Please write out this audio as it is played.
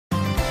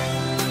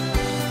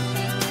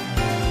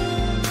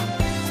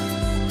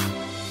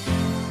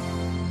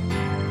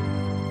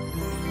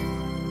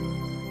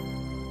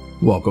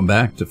Welcome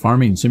back to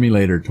Farming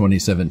Simulator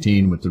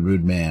 2017 with the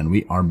Rude Man.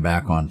 We are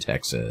back on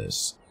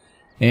Texas.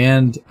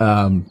 And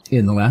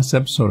in the last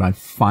episode, I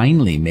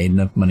finally made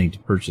enough money to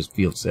purchase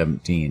Field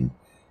 17.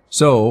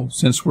 So,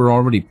 since we're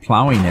already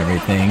plowing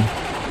everything,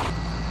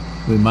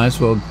 we might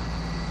as well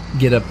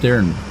get up there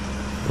and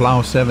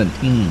plow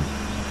 17.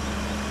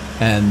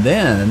 And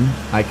then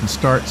I can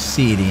start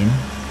seeding.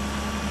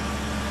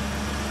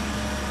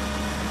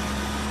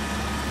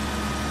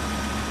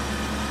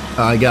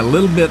 I got a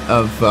little bit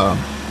of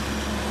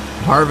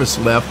harvest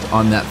left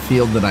on that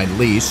field that I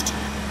leased.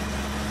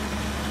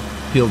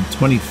 Field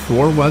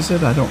 24, was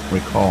it? I don't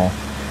recall.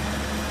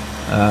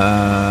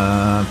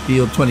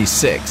 Field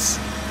 26.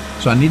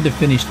 So I need to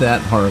finish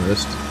that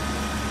harvest.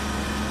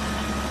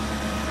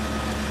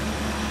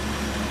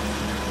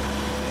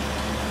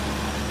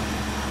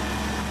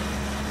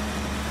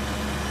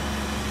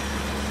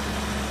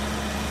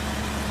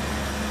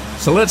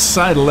 So let's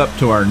sidle up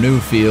to our new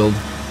field.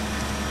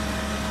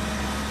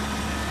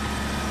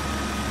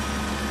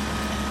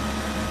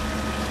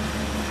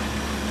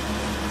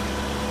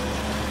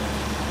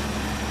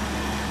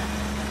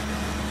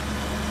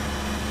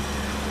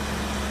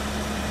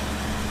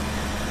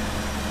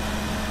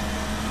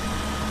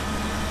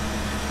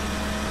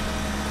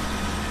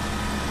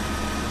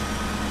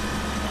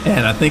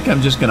 And I think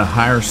I'm just going to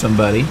hire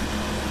somebody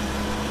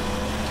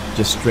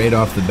just straight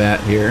off the bat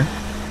here.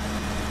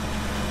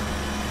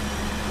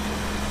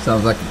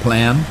 Sounds like a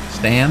plan.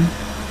 Stan?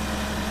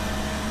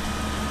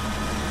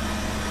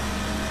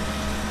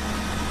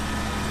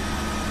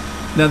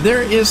 Now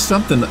there is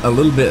something a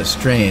little bit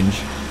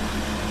strange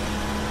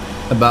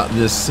about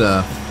this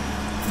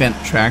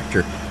Fendt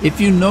tractor. If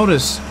you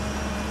notice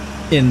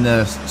in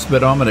the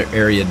speedometer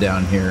area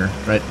down here,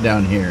 right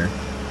down here,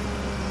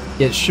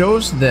 it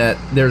shows that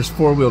there's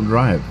four-wheel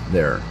drive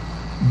there.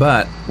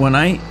 But when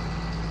I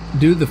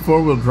do the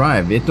four-wheel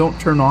drive, it don't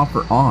turn off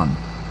or on.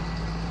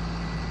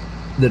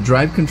 The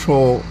drive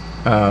control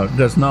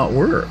does not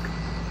work.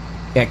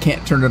 I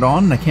can't turn it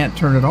on and I can't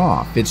turn it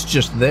off. It's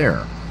just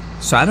there.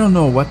 So I don't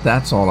know what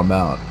that's all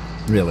about,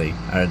 really.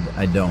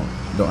 I don't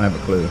have a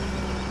clue.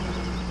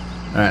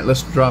 Alright,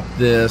 let's drop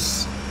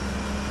this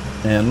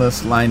and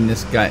let's line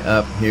this guy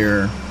up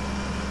here.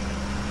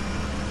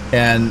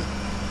 And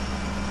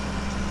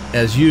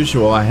as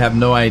usual, I have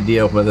no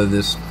idea whether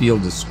this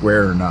field is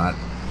square or not.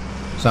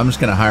 So I'm just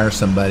going to hire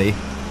somebody.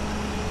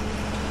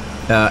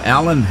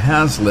 Alan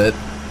Hazlitt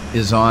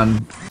is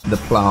on the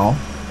plow,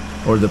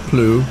 or the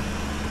plough.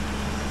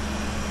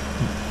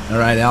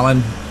 Alright,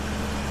 Alan,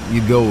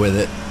 you go with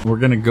it. We're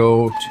going to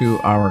go to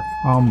our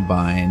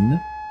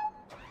combine.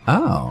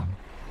 Oh,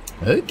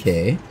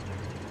 okay.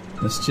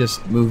 Let's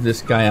just move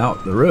this guy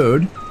out the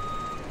road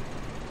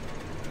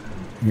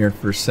here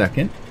for a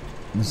second.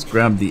 Let's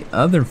grab the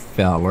other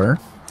feller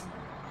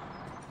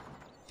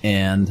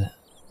and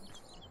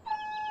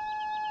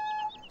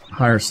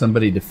hire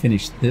somebody to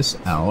finish this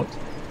out,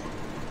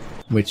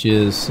 which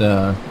is,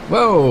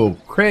 whoa,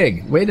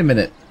 Craig, wait a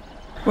minute.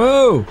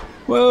 Whoa,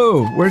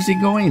 where's he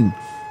going?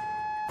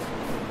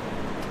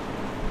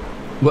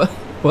 What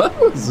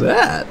was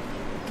that?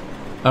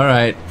 All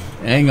right,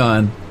 hang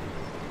on.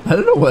 I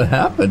don't know what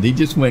happened. He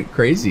just went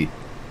crazy.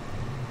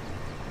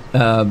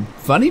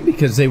 Funny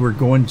because they were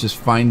going just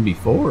fine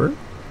before.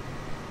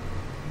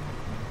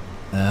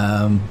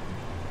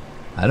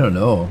 I don't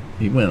know.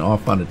 He went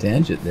off on a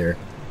tangent there.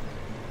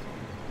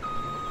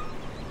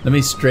 Let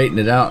me straighten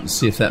it out and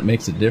see if that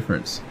makes a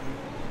difference.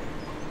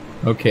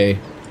 Okay.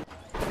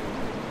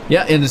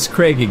 Yeah, and it's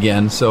Craig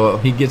again, so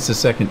he gets a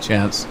second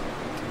chance.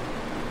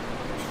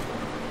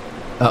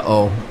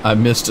 Uh-oh, I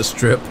missed a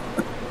strip.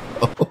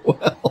 Oh,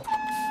 well.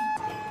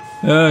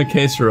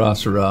 Okay,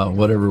 Sarah,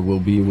 whatever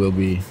will be, will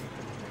be.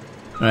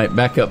 Alright,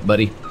 back up,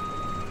 buddy.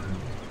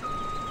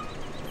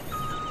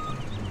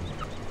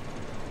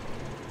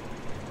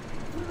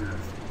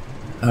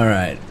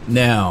 Alright,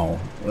 now,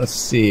 let's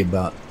see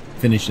about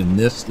finishing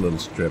this little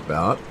strip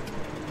out.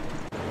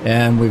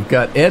 And we've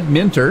got Ed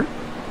Minter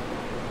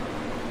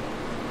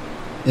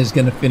is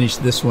going to finish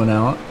this one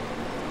out.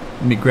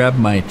 Let me grab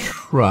my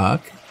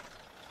truck.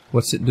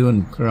 What's it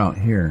doing clear out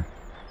here?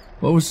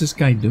 What was this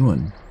guy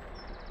doing?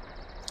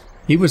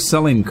 He was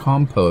selling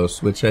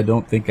compost, which I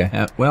don't think I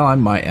have. Well, I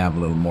might have a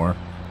little more.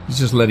 Let's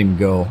just let him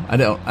go. I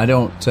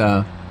don't,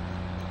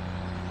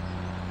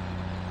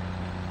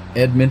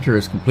 Ed Minter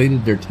has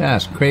completed their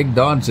task. Craig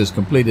Dodds has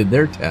completed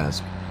their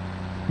task.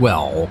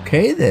 Well,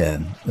 okay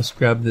then. Let's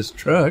grab this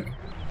truck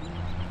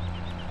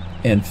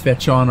and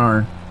fetch on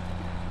our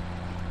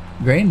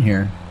grain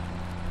here.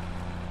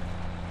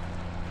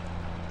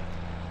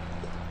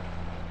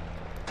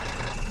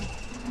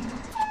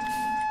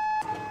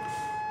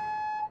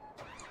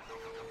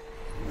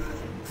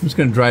 I'm just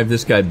going to drive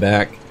this guy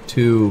back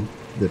to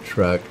the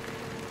truck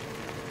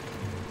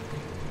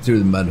through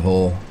the mud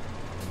hole.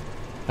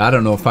 I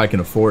don't know if I can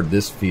afford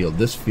this field.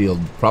 This field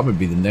will probably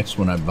be the next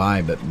one I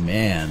buy, but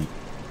man,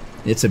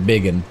 it's a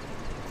biggin.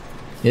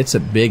 It's a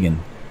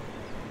biggin.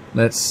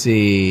 Let's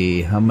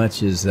see, how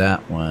much is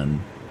that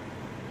one?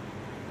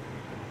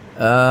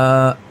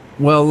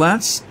 Well,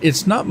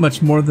 it's not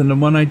much more than the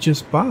one I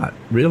just bought,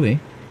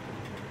 really.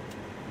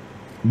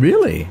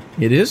 Really,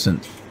 it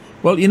isn't.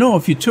 Well, you know,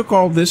 if you took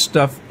all this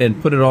stuff and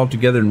put it all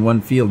together in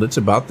one field, it's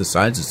about the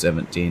size of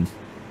 17.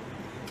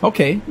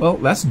 Okay, well,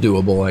 that's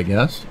doable, I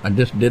guess. I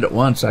just did it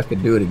once, I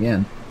could do it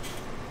again.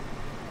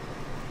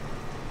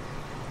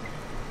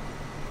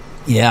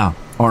 Yeah,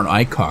 aren't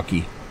I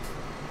cocky?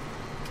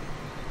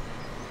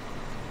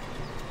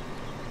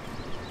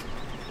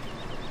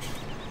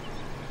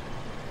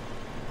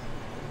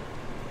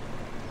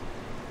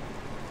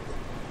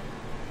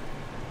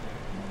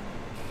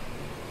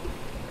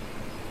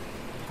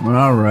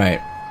 All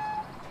right,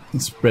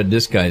 let's spread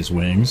this guy's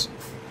wings.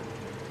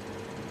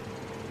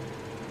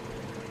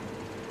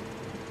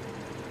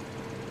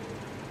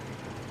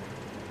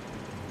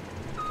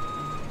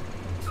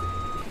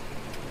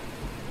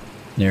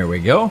 There we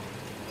go.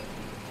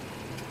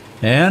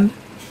 And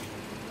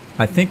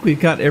I think we've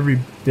got every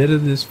bit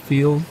of this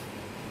field,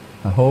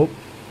 I hope.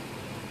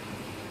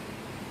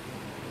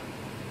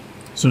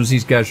 As soon as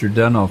these guys are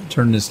done, I'll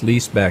turn this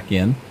lease back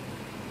in.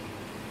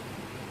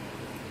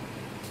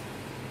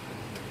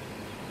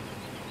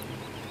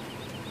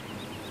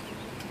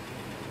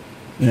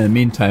 In the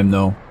meantime,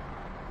 though,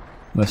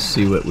 let's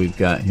see what we've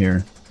got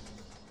here.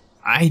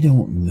 I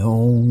don't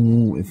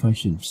know if I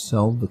should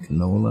sell the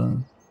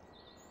canola.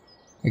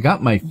 I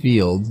got my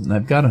field, and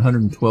I've got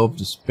 112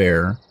 to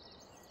spare.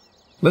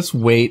 Let's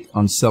wait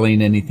on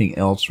selling anything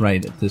else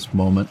right at this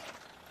moment.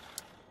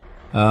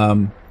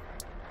 I'm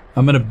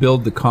going to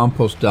build the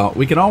compost out.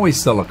 We can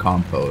always sell a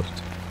compost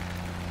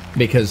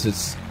because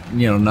it's,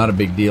 you know, not a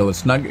big deal.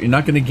 It's not, you're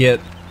not going to get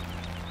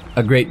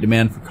a great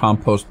demand for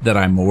compost that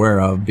I'm aware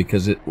of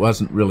because it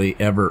wasn't really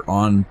ever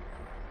on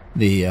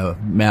the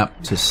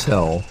map to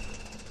sell.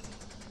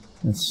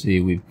 Let's see,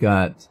 we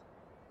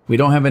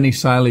don't have any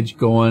silage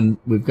going.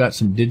 We've got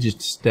some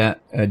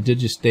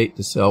Digistate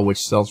to sell, which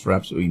sells for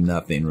absolutely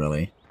nothing,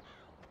 really.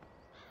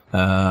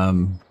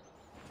 Okay,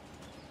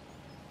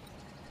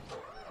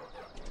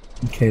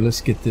 let's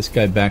get this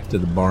guy back to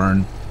the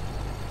barn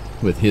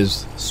with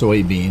his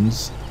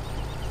soybeans.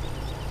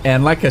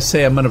 And like I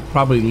say, I'm going to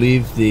probably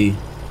leave the...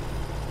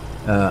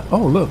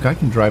 oh, look, I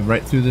can drive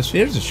right through this.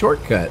 Here's a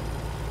shortcut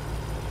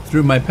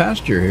through my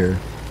pasture here.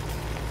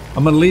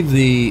 I'm going to leave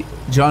the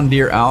John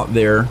Deere out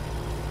there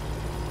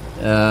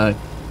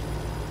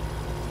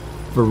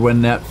for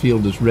when that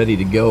field is ready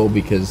to go,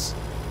 because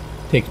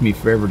it takes me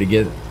forever to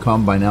get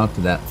combine out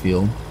to that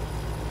field.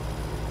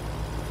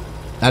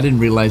 I didn't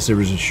realize there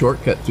was a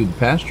shortcut through the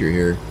pasture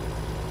here.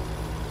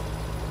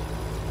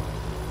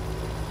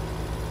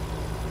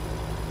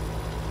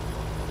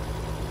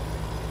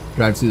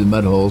 Drive through the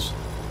mud holes.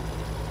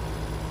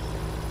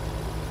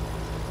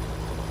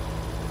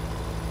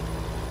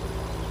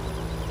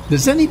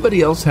 Does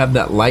anybody else have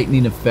that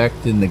lightning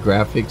effect in the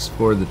graphics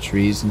for the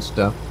trees and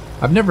stuff?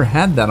 I've never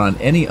had that on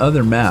any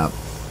other map.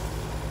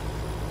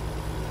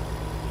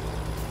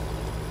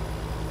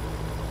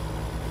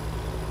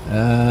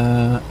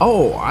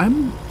 Oh,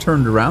 I'm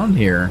turned around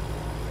here.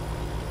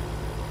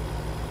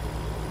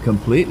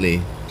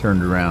 Completely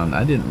turned around.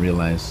 I didn't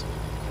realize.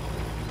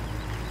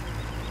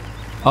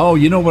 Oh,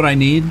 you know what I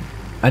need?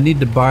 I need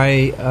to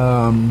buy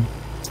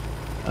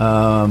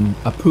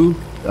a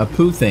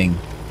poo thing.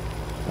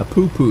 A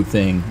poo-poo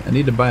thing. I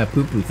need to buy a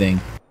poo-poo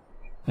thing.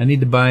 I need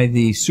to buy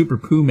the Super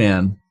Poo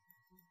Man,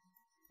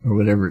 or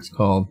whatever it's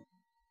called.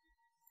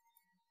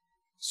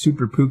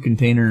 Super Poo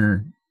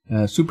Container,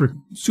 Super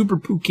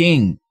Poo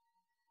King.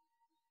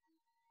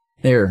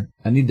 There,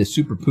 I need the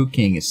Super Poo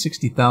King. It's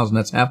 60,000.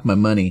 That's half my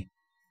money.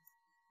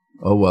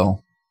 Oh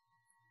well.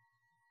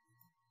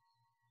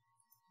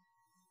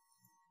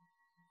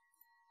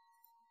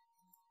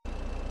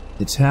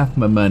 It's half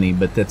my money,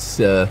 but that's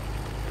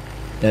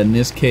in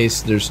this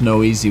case, there's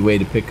no easy way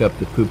to pick up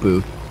the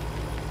poo-poo.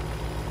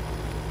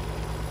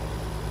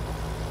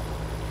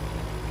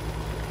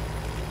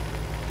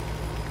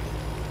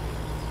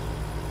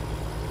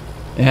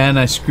 And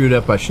I screwed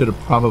up. I should have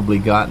probably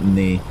gotten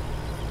the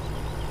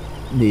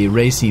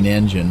racing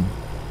engine,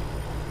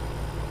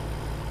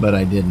 but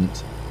I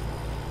didn't.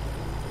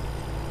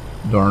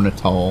 Darn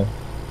it all.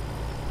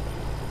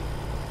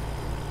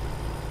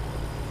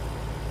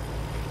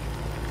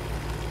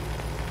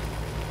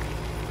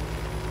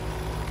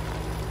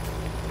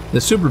 The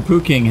Super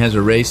Poo King has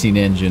a racing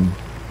engine,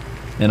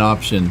 an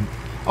option.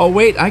 Oh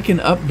wait, I can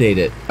update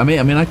it. I mean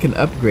I can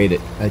upgrade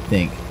it, I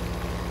think.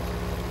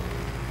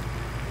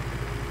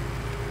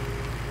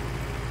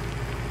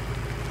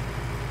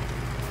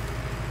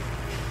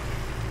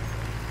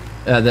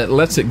 That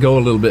lets it go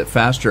a little bit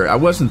faster. I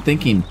wasn't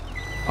thinking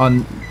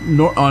on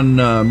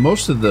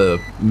most of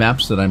the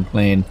maps that I'm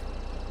playing,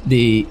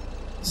 the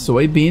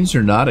soybeans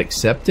are not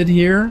accepted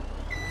here.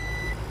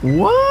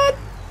 What?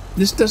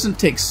 This doesn't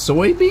take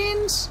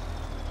soybeans?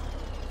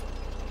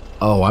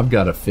 Oh, I've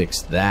got to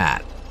fix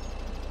that.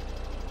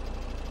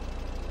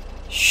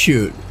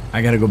 Shoot,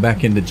 I got to go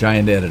back into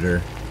Giant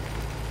Editor.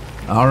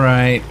 All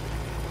right.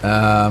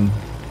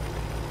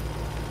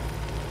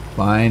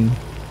 Fine.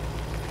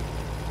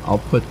 I'll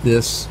put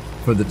this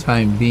for the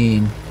time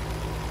being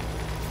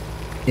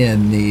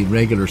in the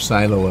regular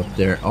silo up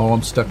there. Oh,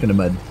 I'm stuck in the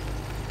mud.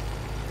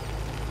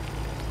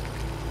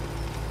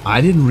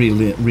 I didn't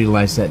really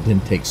realize that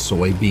didn't take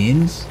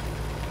soybeans.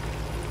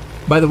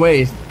 By the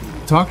way,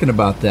 talking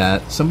about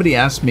that, somebody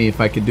asked me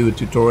if I could do a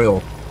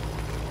tutorial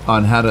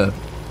on how to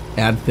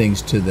add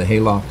things to the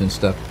hayloft and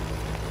stuff.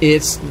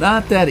 It's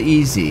not that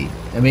easy.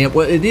 I mean,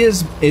 well, it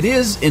is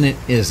and it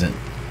isn't.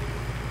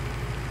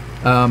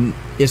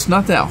 It's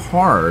not that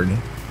hard,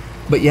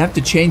 but you have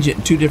to change it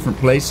in two different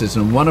places,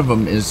 and one of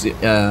them is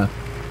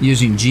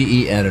using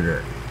GE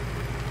Editor.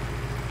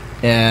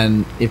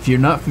 And if you're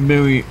not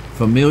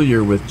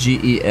familiar with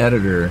GE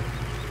Editor,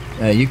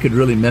 you could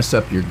really mess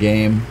up your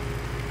game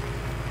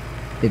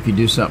if you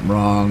do something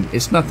wrong.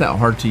 It's not that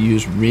hard to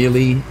use,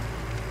 really,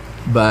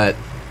 but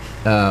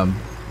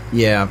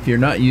yeah, if you're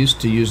not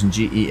used to using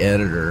GE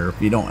Editor,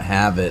 if you don't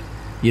have it,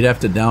 you'd have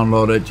to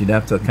download it. You'd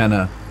have to kind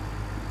of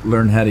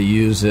learn how to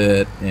use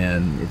it,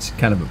 and it's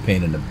kind of a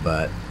pain in the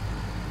butt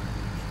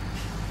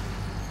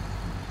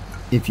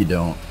if you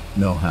don't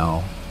know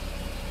how.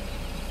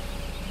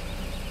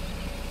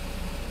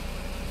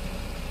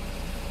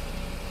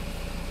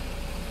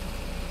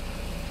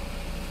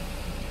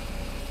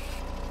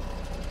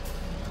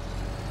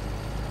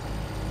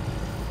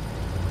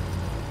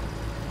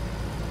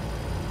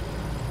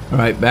 All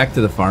right, back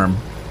to the farm.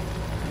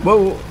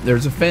 Whoa,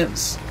 there's a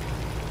fence.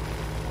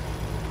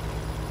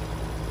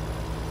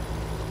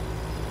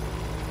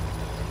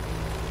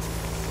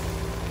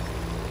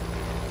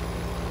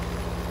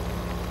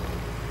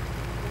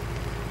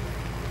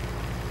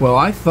 Well,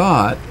 I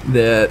thought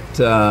that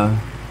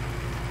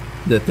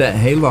that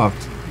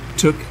hayloft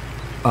took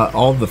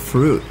all the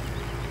fruit,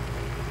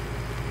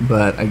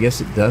 but I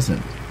guess it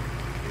doesn't.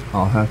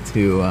 I'll have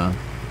to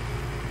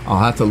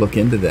look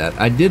into that.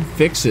 I did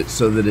fix it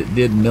so that it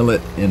did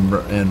millet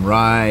and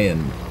rye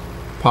and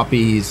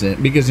poppies,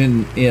 and because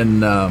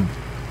now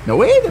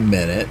wait a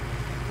minute,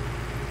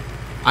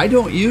 I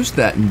don't use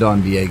that in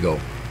Don Diego.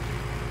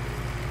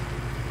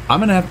 I'm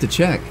gonna have to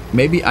check.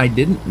 Maybe I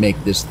didn't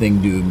make this thing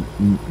do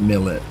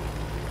millet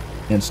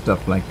and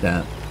stuff like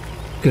that,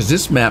 because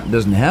this map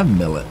doesn't have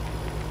millet.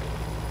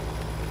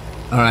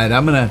 All right,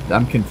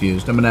 I'm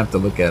confused. I'm gonna have to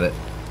look at it.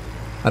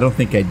 I don't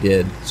think I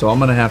did, so I'm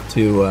gonna have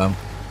to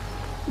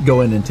go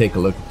in and take a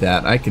look at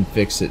that. I can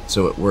fix it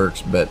so it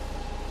works, but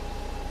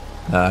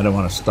I don't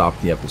want to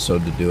stop the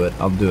episode to do it.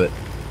 I'll do it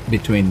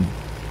between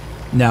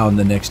now and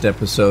the next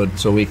episode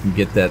so we can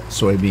get that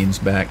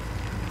soybeans back.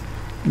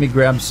 Let me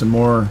grab some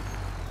more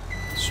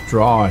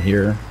straw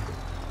here.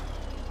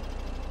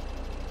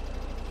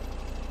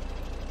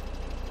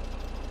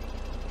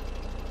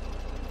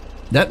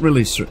 That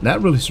really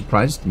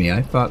surprised me.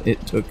 I thought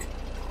it took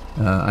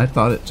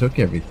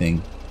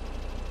everything.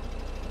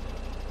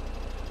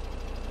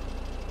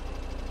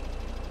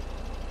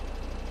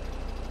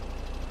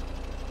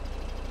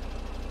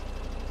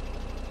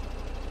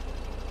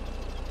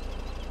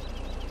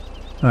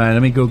 All right,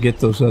 let me go get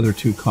those other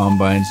two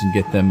combines and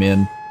get them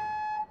in.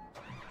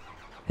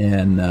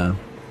 And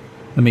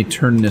let me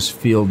turn this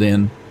field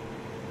in.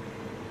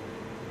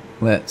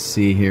 Let's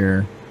see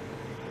here.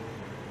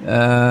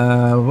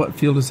 What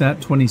field is that?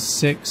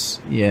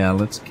 26? Yeah,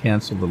 let's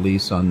cancel the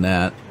lease on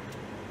that.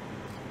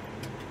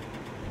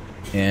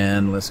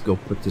 And let's go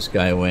put this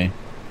guy away.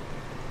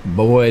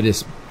 Boy,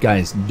 this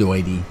guy's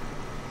doity.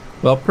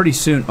 Well, pretty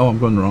soon... Oh, I'm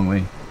going the wrong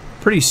way.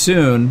 Pretty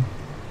soon...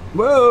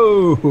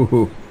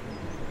 Whoa!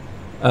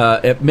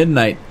 At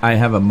midnight, I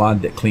have a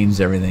mod that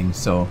cleans everything,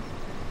 so...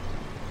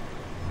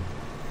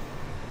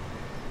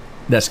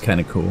 That's kind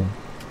of cool.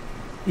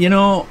 You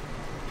know,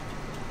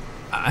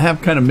 I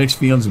have kind of mixed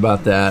feelings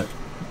about that,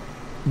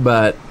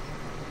 but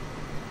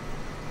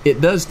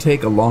it does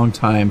take a long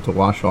time to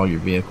wash all your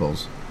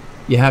vehicles.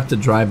 You have to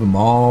drive them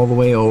all the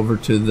way over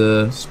to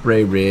the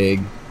spray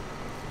rig.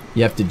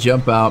 You have to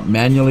jump out,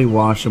 manually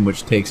wash them,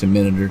 which takes a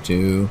minute or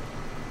two.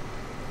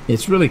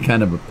 It's really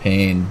kind of a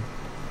pain.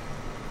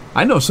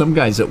 I know some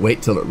guys that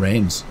wait till it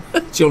rains.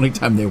 It's the only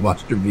time they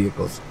wash their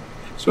vehicles.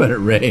 It's when it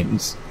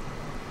rains.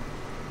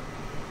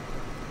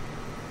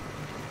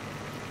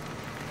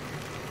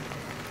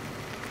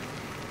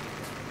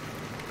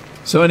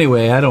 So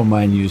anyway, I don't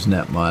mind using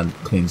that mod.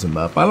 Cleans them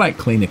up. I like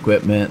clean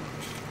equipment.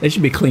 They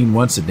should be cleaned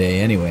once a day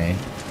anyway.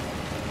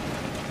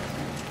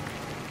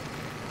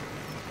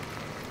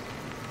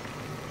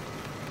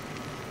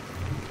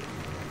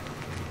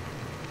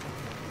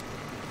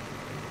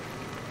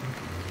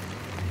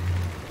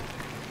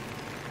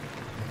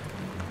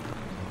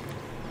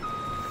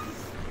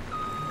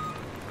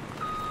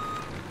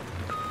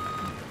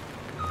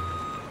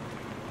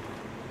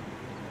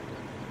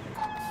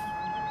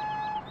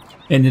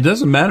 And it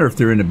doesn't matter if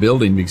they're in a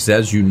building, because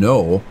as you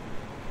know,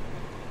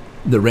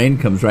 the rain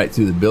comes right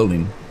through the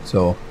building.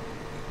 So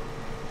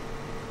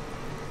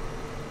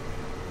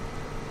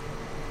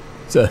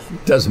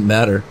it doesn't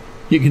matter.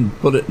 You can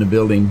put it in a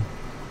building.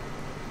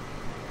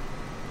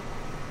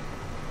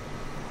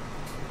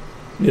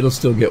 It'll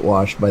still get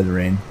washed by the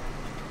rain.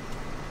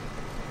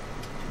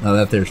 Now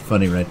that there's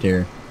funny right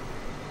there.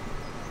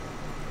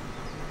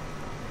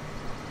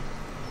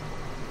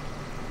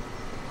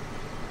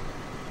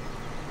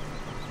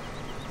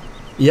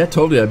 Yeah, I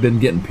told you I've been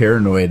getting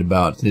paranoid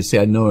about. They say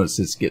I notice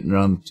it's getting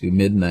around to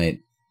midnight.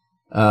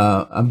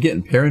 I'm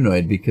getting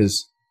paranoid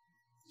because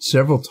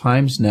several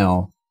times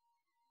now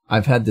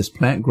I've had this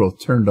plant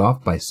growth turned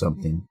off by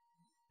something,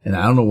 and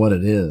I don't know what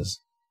it is.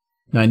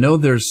 Now, I know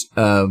there's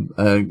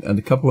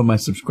a couple of my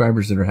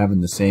subscribers that are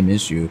having the same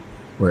issue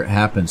where it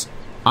happens.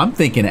 I'm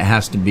thinking it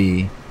has to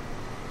be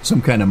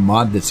some kind of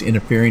mod that's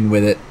interfering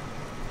with it,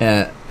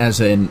 as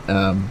in,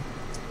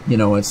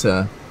 it's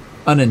a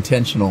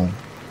unintentional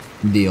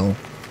deal,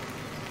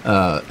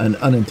 an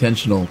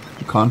unintentional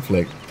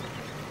conflict.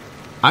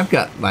 I've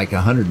got like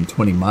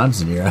 120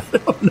 mods in here. I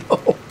don't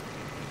know.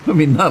 I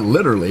mean, not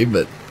literally,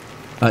 but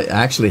I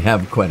actually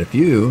have quite a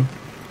few.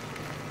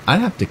 I'd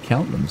have to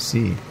count them to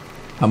see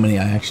how many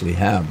I actually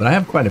have. But I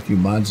have quite a few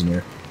mods in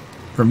here.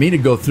 For me to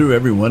go through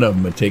every one of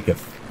them would take a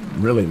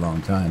really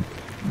long time.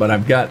 But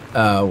I've got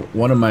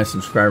one of my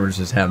subscribers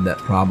has had that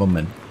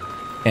problem,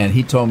 and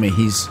he told me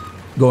he's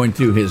going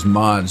through his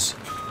mods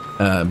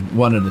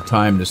one at a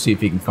time to see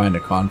if he can find a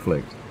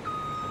conflict.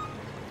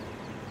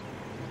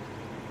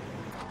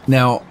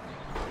 Now,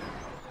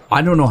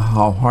 I don't know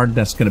how hard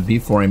that's going to be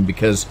for him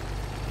because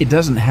it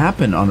doesn't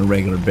happen on a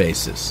regular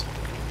basis.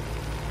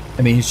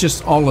 I mean, it's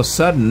just all of a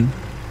sudden,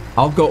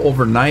 I'll go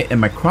overnight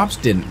and my crops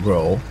didn't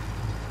grow,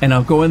 and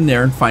I'll go in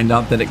there and find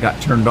out that it got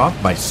turned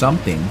off by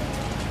something.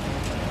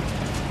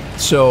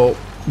 So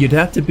you'd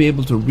have to be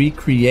able to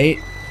recreate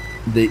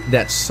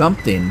that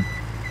something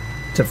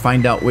to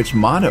find out which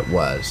mod it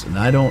was, and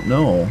I don't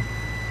know.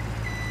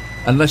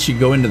 Unless you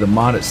go into the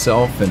mod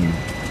itself, and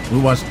who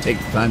wants to take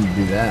the time to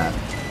do that?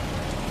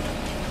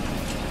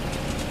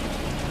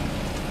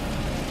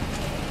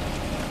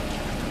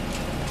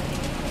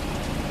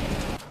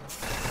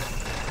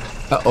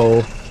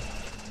 Uh-oh.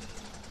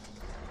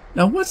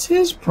 Now, what's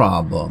his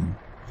problem?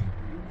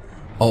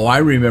 Oh, I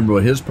remember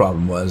what his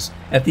problem was.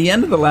 At the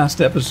end of the last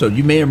episode,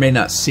 you may or may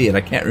not see it.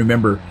 I can't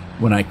remember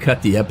when I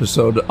cut the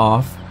episode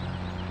off,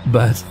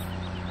 but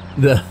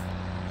the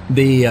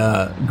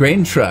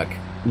grain truck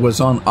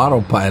was on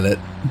autopilot.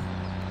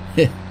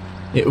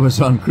 It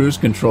was on cruise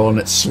control, and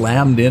it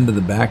slammed into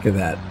the back of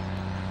that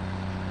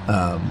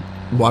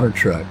water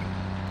truck.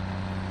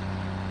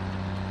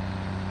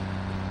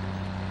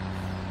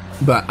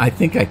 But I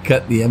think I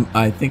cut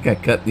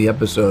the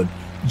episode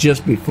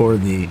just before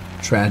the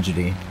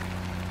tragedy.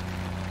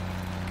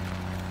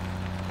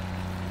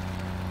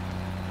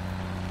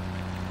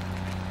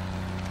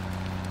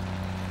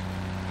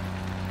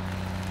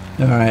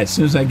 All right, as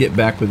soon as I get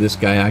back with this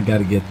guy, I got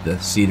to get the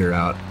seeder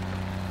out.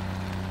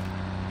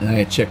 And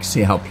I gotta check to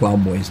see how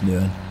Plowboy's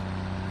doing.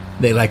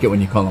 They like it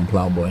when you call him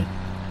Plowboy.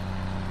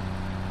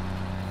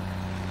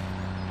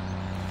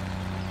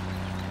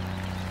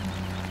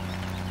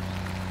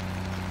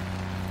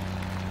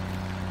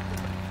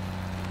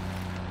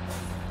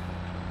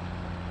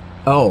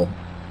 Oh.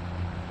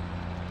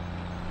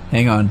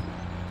 Hang on.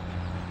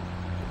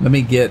 Let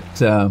me get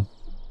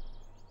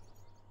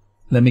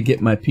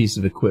my piece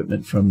of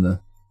equipment from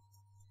the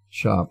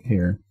shop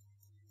here.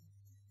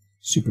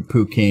 Super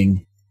Poo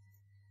King.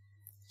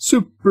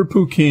 Super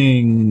Poo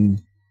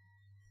King.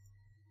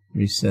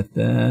 Reset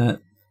that.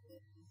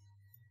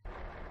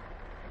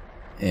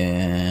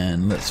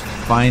 And let's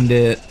find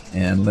it.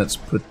 And let's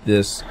put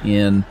this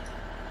in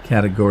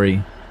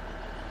category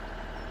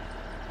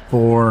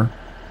 4.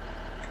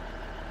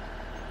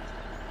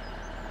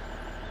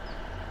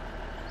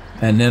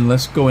 And then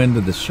let's go into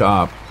the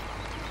shop.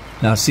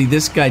 Now see,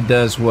 this guy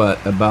does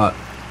what? About,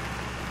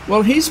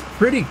 well, he's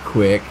pretty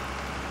quick.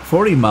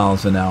 40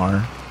 miles an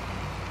hour.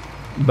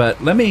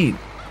 But let me,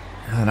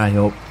 God,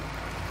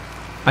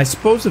 I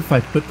suppose if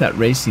I put that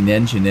racing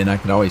engine in, I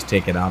could always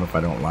take it out if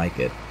I don't like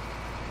it.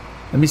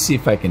 Let me see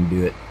if I can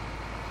do it.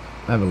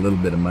 I have a little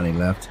bit of money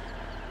left.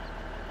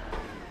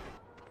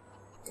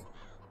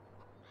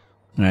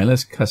 Alright,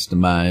 let's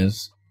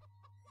customize.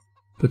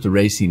 Put the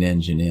racing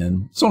engine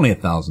in. It's only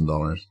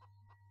 $1,000.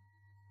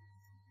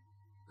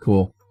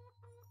 Cool.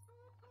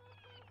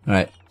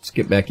 Alright, let's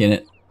get back in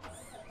it.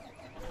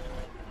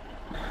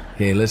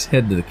 Okay, let's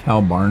head to the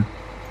cow barn.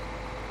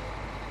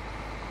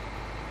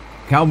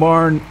 Cow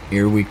barn,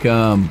 here we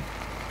come.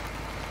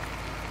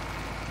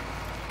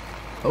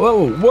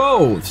 Whoa,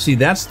 whoa! See,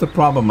 that's the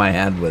problem I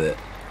had with it.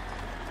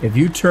 If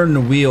you turn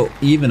the wheel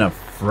even a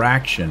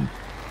fraction,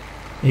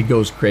 it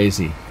goes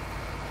crazy.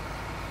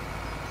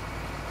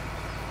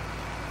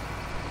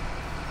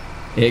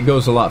 It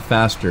goes a lot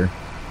faster.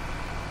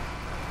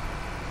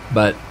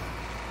 But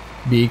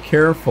be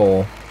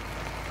careful.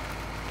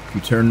 If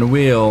you turn the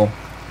wheel,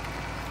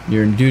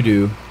 you're in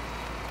doo-doo.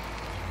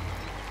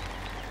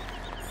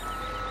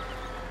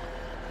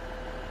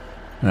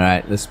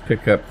 Alright, let's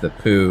pick up the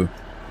poo.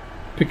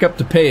 Pick up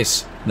the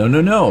pace. No,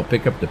 no, no.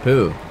 Pick up the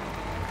poo.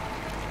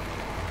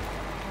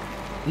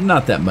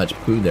 Not that much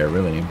poo there,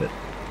 really, but...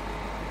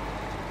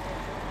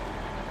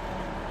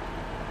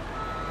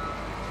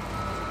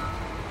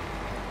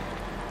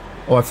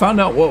 Oh, I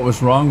found out what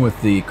was wrong with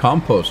the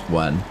compost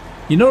one.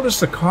 You notice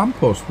the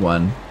compost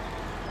one,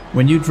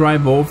 when you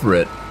drive over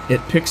it,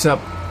 it picks up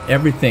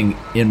everything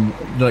in,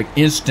 like,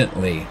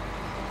 instantly.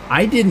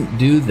 I didn't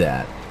do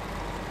that.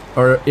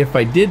 Or if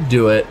I did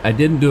do it, I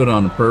didn't do it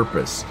on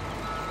purpose.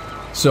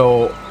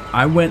 So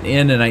I went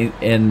in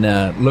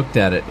and looked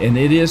at it, and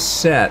it is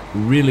set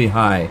really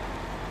high.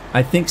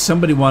 I think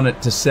somebody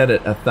wanted to set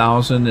it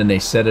 1,000 and they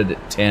set it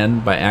at 10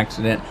 by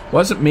accident.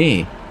 Wasn't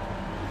me.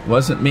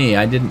 Wasn't me.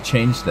 I didn't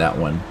change that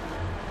one.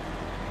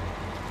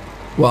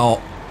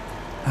 Well,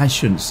 I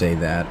shouldn't say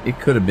that. It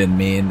could have been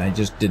me and I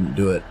just didn't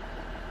do it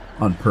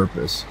on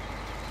purpose.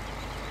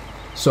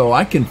 So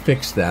I can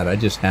fix that. I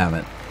just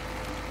haven't.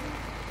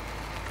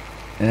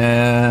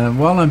 And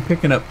while I'm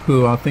picking up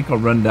poo, I think I'll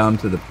run down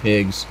to the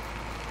pigs,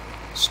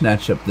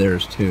 snatch up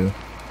theirs too.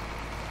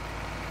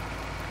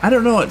 I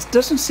don't know, it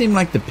doesn't seem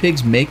like the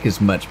pigs make as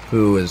much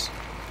poo as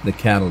the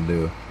cattle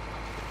do.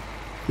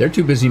 They're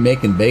too busy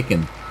making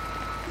bacon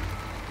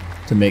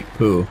to make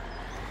poo.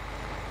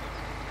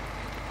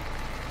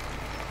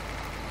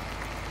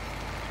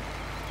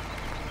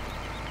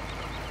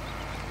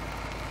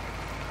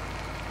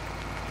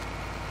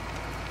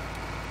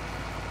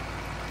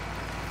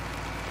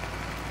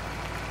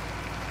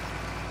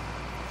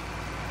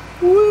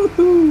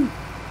 Woohoo!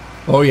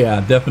 Oh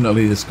yeah,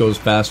 definitely this goes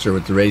faster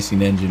with the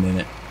racing engine in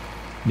it.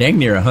 Dang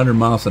near 100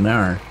 miles an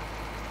hour.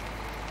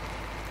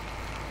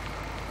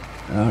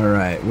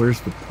 Alright, where's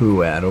the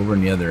poo at? Over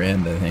on the other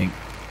end, I think.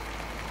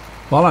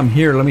 While I'm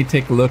here, let me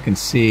take a look and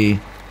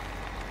see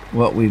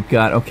what we've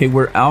got. Okay,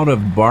 we're out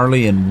of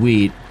barley and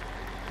wheat,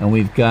 and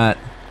we've got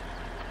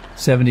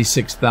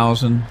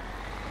 76,000.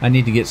 I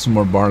need to get some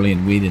more barley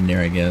and wheat in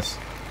there, I guess.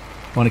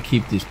 I want to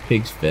keep these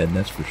pigs fed,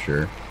 that's for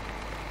sure.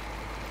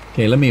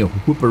 Okay, let me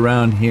whoop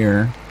around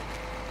here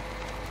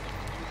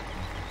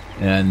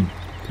and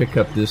pick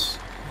up this.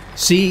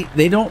 See,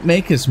 they don't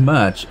make as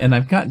much, and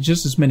I've got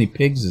just as many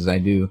pigs as I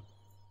do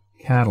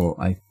cattle,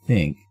 I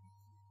think.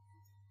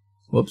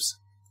 Whoops.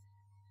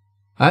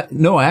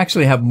 No, I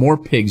actually have more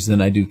pigs than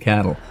I do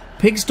cattle.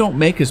 Pigs don't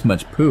make as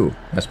much poo.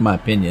 That's my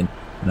opinion,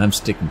 and I'm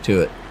sticking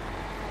to it.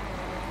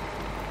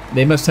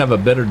 They must have a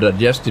better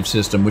digestive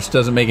system, which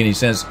doesn't make any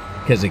sense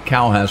because a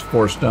cow has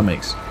 4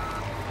 stomachs.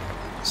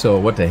 So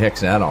what the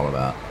heck's that all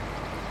about?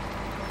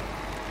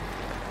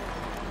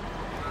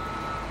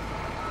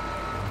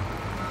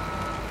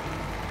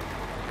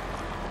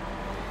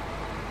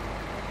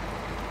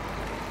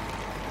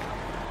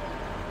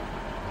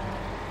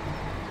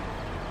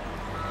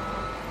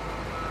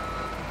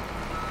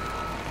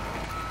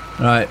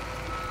 Alright,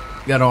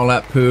 got all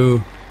that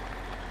poo.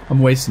 I'm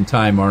wasting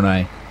time, aren't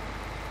I?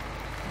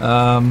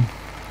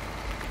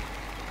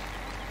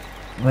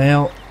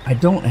 Well, I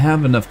don't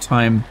have enough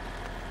time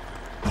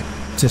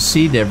to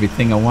seed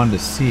everything I wanted to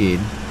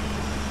seed.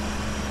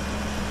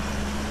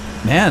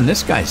 Man,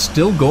 this guy's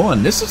still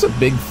going. This is a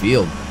big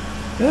field.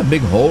 Got a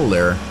big hole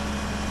there.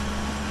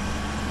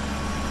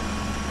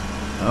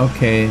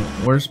 Okay,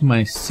 where's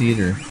my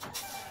seeder?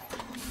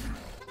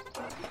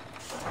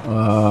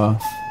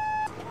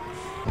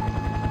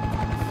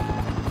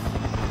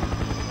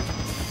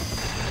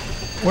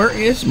 Where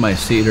is my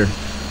seeder?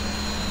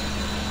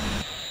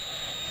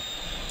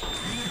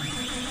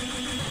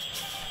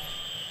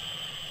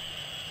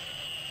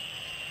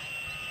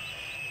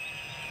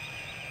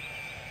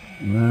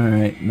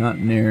 Alright, not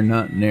near,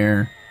 not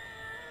near.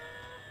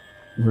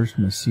 Where's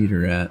my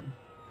seeder at?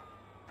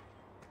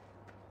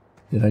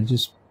 Did I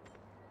just...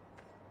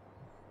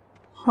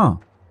 Huh.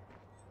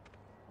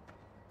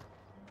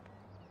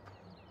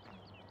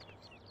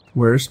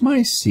 Where's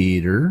my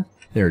seeder?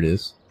 There it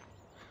is.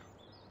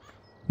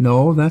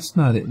 No, that's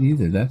not it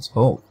either. That's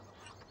Hulk.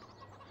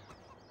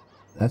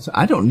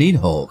 I don't need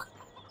Hulk.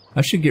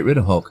 I should get rid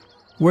of Hulk.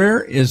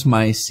 Where is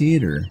my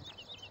seeder?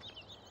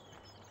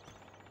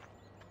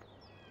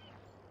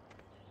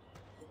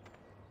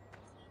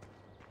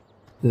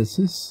 This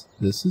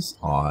is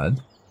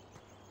odd.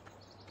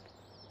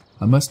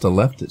 I must have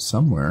left it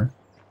somewhere.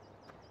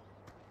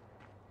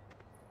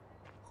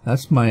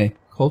 That's my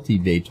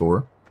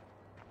cultivator.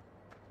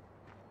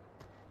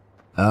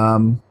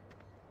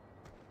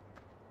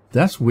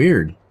 That's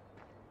weird.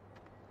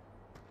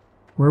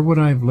 Where would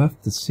I have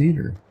left the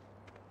seeder?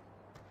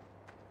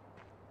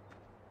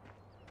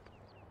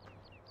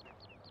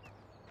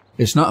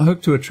 It's not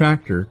hooked to a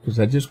tractor because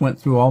I just went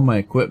through all my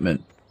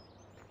equipment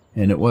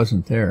and it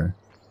wasn't there.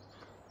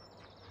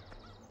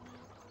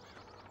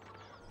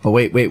 Oh,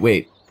 wait.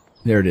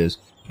 There it is.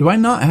 Do I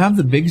not have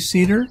the big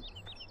seeder?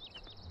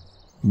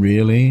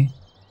 Really?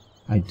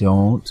 I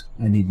don't.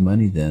 I need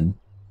money then.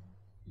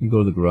 You go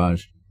to the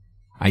garage.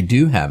 I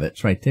do have it.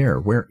 It's right there.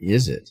 Where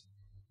is it?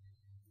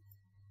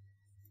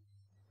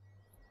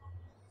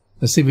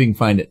 Let's see if we can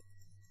find it.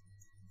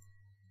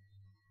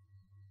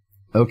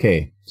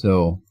 Okay,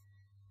 so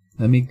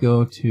let me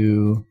go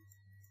to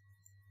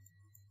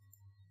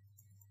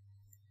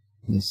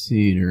the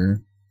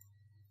seeder.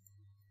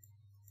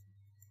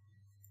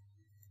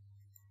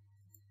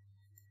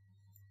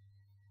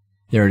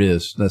 There it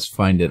is. Let's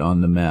find it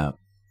on the map.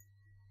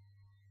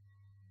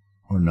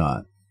 Or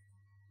not.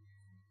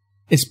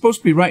 It's supposed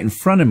to be right in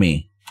front of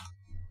me.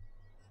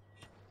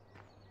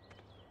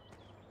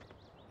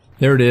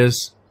 There it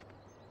is.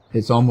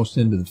 It's almost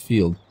into the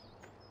field.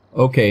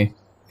 Okay,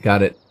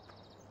 got it.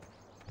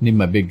 Need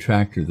my big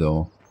tractor,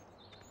 though.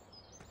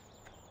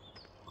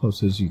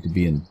 Close as you to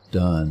being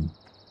done.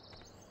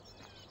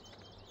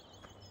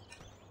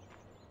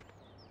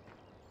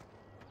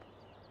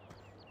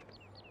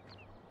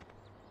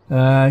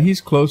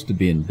 He's close to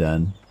being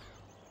done.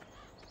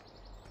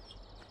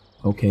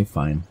 Okay,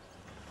 fine.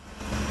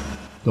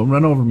 Don't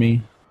run over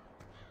me.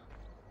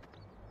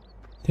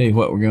 Tell you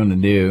what we're going to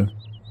do.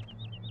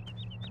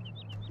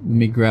 Let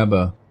me grab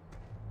a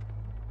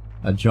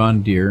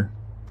John Deere.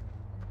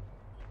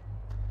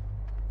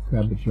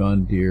 Grab a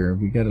John Deere.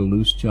 We got a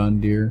loose John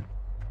Deere.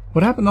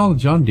 What happened to all the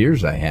John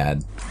Deeres I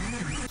had?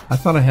 I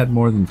thought I had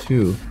more than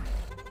 2.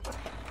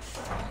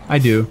 I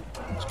do.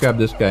 Let's grab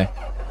this guy.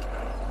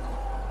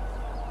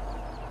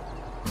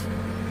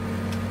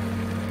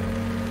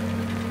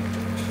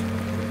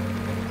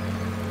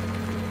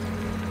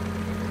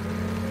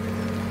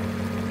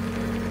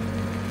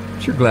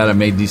 Sure glad I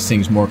made these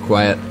things more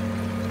quiet.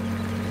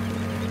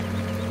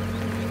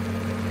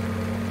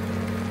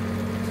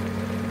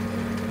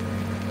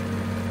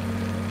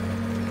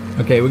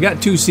 Okay, we got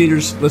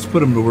 2-seaters. Let's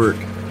put them to work.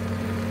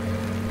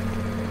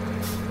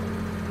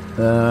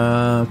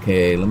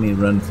 Okay, let me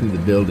run through the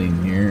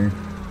building here.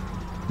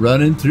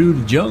 Running through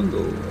the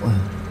jungle.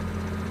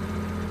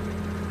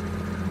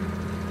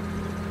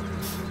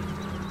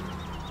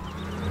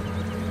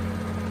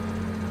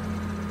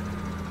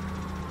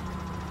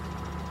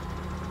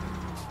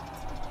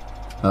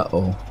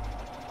 Uh-oh.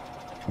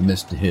 I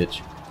missed a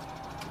hitch.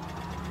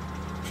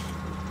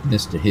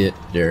 Missed a hit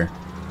there.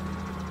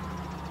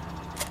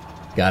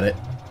 Got it.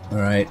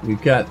 Alright,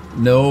 we've got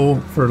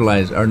no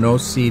fertilizer, or no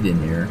seed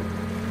in here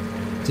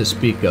to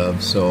speak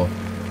of, so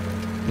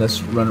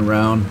let's run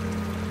around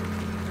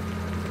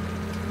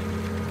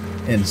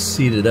and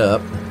seed it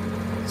up.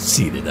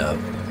 Seed it up.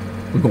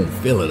 We're gonna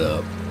fill it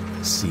up.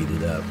 Seed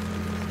it up.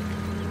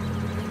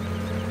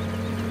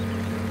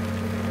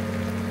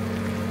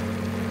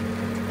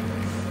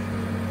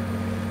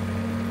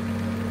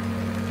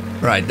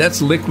 Right,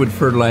 that's liquid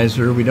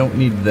fertilizer. We don't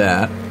need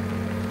that.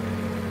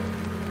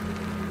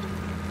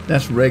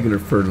 That's regular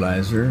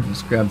fertilizer.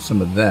 Let's grab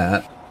some of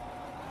that.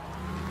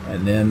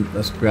 And then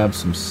let's grab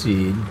some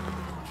seed.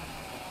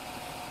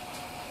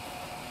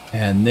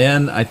 And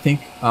then I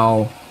think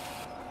I'll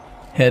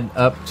head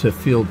up to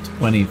field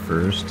 20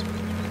 first.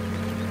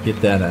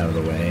 Get that out of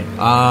the way.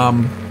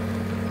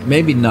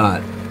 Maybe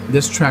not.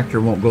 This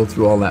tractor won't go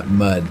through all that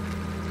mud.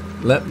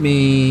 Let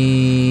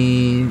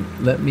me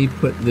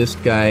put this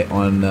guy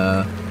on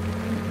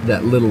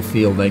that little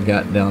field I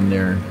got down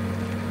there.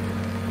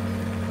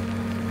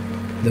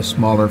 The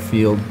smaller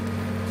field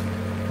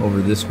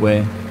over this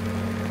way.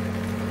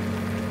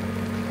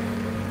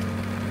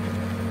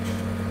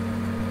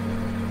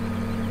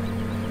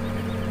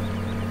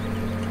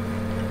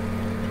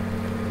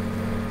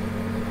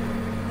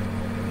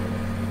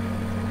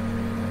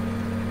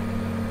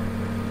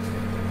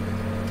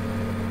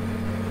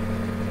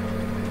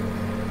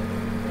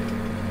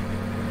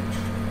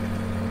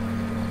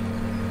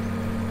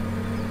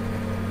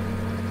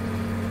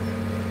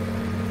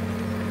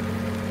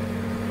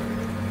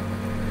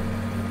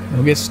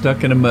 Don't get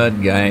stuck in a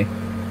mud, guy.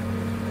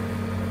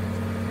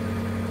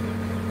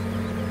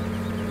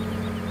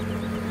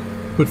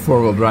 Put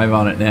 4-wheel drive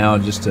on it now,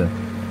 just a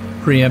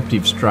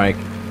preemptive strike.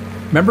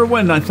 Remember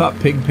when I thought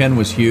Pigpen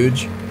was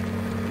huge?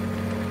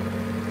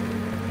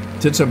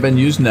 Since I've been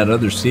using that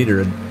other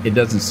seeder, it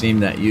doesn't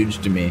seem that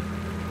huge to me.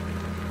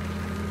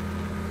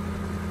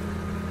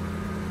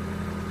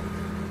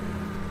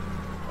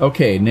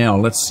 Okay, now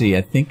let's see.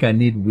 I think I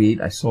need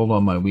wheat. I sold all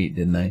my wheat,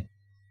 didn't I?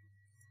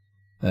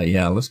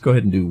 Yeah, let's go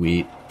ahead and do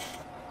wheat.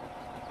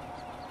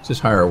 Let's just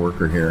hire a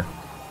worker here.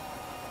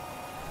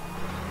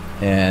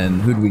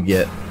 And who do we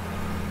get?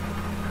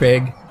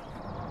 Craig?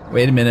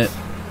 Wait a minute.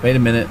 Wait a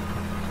minute.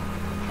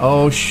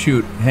 Oh,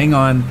 shoot. Hang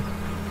on.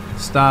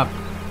 Stop.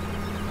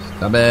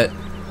 Stop it.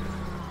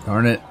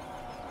 Darn it.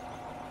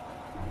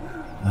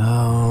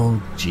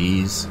 Oh,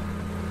 jeez.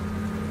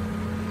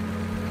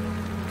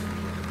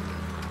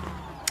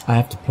 I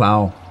have to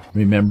plow,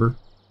 remember?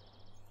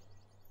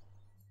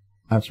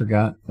 I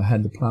forgot. I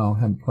had to plow.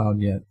 I haven't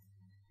plowed yet.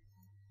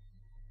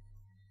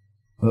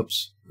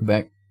 Oops. Go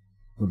back.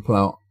 We'll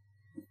plow.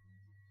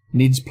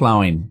 Needs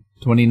plowing.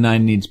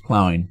 29 needs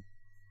plowing.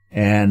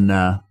 And,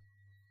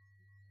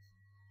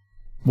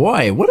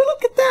 boy,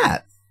 look at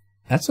that.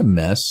 That's a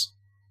mess.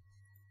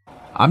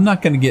 I'm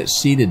not going to get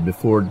seated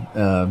before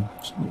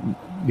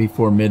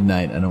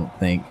midnight, I don't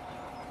think.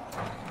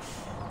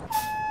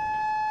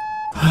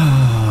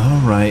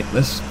 All right.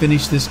 Let's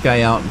finish this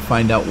guy out and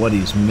find out what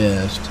he's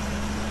missed.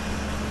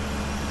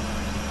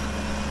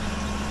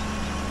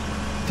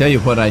 Tell you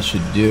what I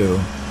should do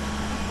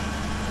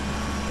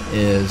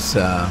is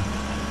I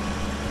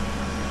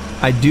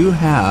do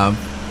have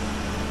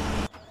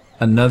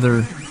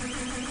another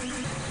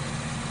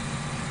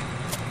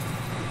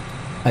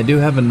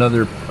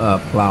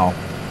plow.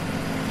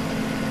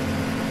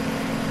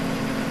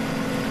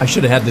 I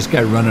should have had this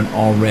guy running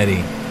already.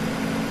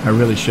 I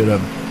really should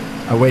have.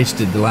 I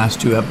wasted the last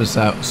 2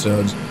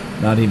 episodes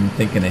Not even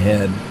thinking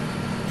ahead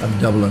of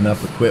doubling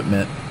up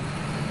equipment.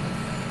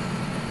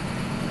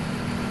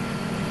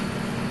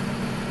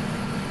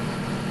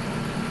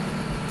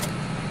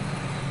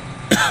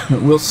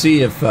 We'll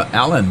see if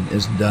Alan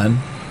is done.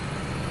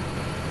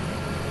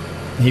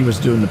 He was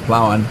doing the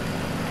plowing.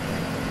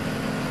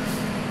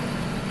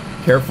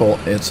 Careful,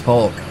 it's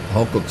Hulk.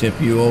 Hulk will tip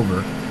you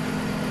over.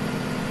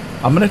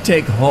 I'm going to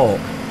take Hulk.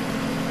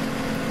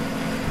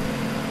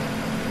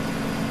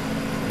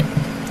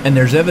 And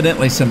there's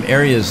evidently some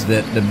areas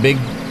that the big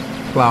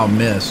plow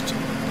missed.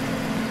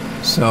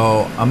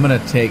 So I'm going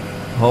to take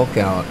Hulk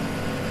out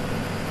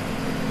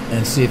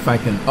and see if I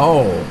can...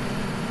 Oh,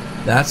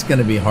 that's going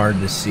to be hard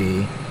to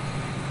see.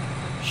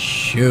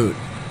 Shoot.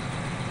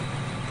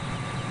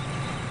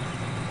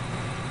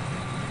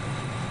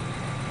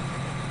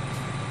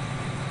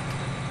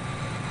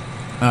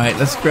 Alright,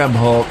 let's grab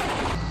Hulk.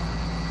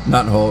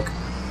 Not Hulk.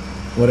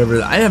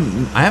 Whatever. I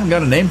haven't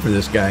got a name for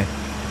this guy.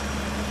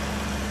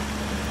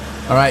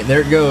 Alright,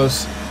 there it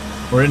goes.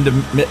 We're into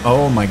mid...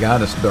 Oh my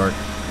god, it's dark.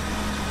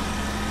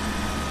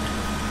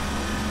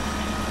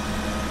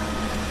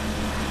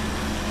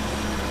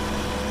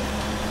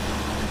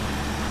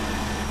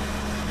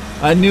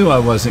 I knew I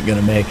wasn't going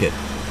to make it.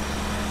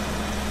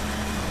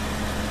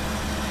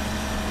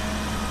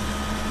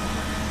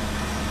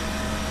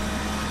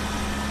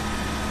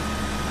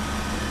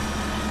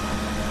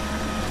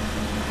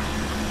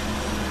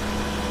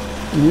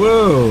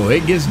 Whoa,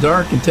 it gets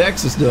dark in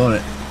Texas, don't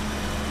it?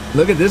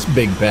 Look at this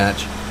big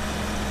patch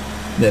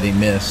that he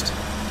missed.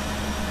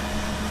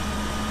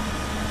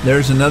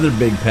 There's another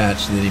big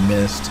patch that he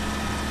missed.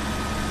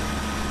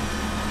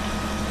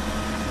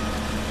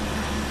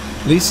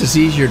 At least it's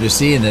easier to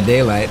see in the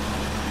daylight.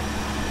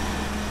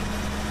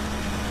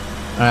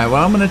 Alright,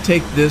 well, I'm going to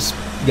take this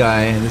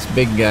guy, this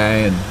big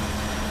guy, and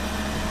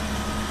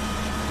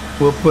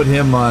we'll put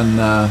him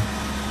on...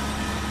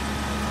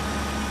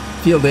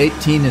 Field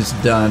 18 is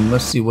done.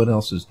 Let's see what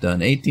else is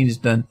done. 18 is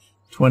done.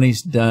 20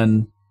 is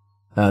done.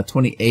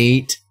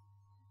 28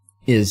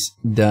 is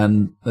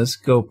done. Let's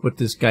go put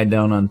this guy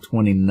down on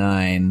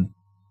 29.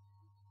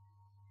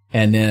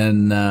 And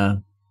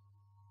then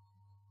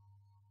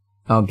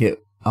I'll get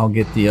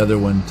the other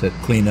one to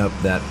clean up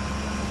that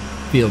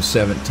field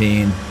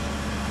 17.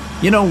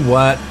 You know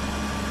what?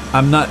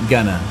 I'm not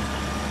gonna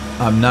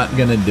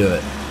do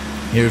it.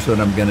 Here's what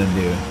I'm gonna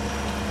do.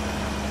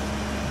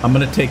 I'm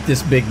gonna take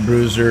this big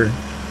bruiser,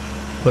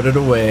 put it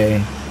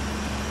away,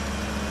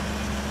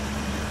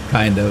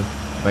 kind of,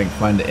 if I can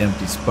find an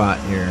empty spot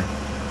here.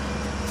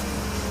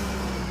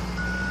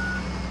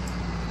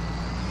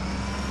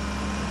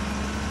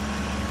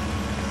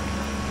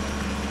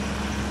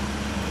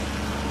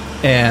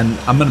 And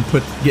I'm gonna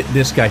get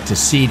this guy to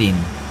seeding,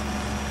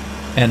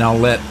 and I'll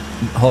let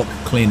Hulk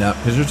clean up,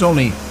 because there's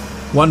only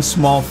one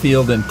small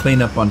field and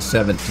clean up on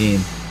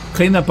 17.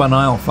 Clean up on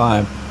aisle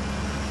 5.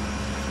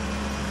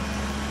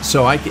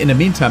 So in the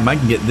meantime, I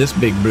can get this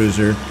big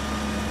bruiser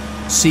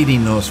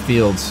seeding those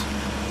fields.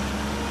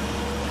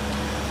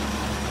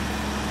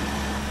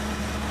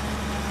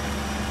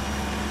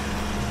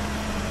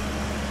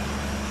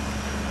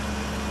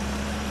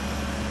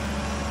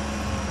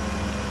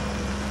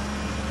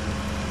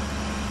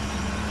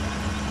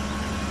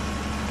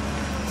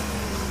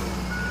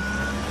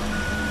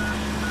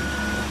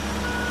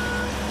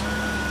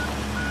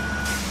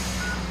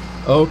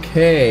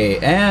 Okay,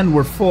 and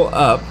we're full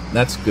up.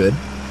 That's good.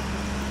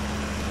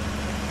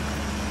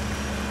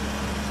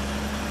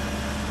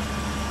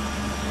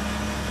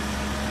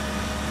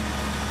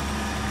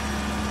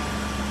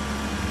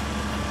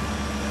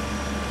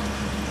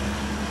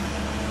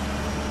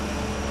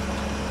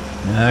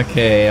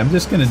 Okay, I'm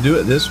just going to do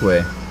it this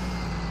way.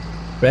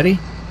 Ready?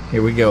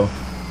 Here we go.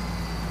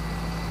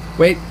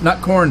 Wait,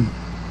 not corn.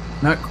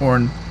 Not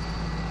corn.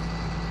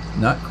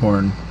 Not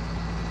corn.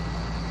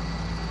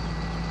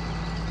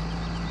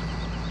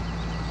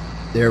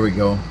 There we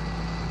go.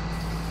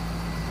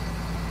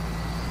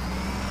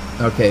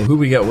 Okay, who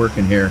we got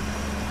working here?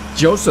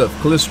 Joseph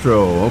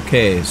Calistro.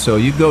 Okay, so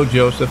you go,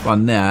 Joseph,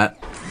 on that.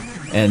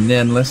 And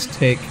then let's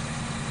take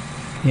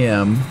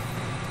him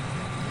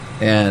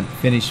and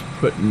finish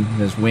putting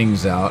his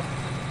wings out.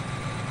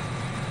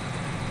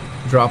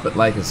 Drop it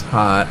like it's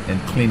hot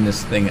and clean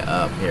this thing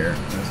up here.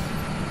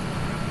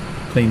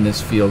 Let's clean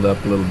this field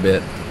up a little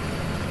bit.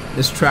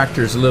 This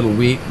tractor's a little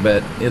weak,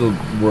 but it'll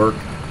work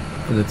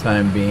for the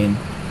time being.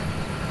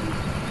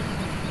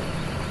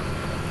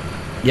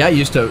 Yeah, I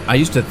used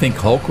to think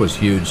Hulk was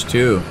huge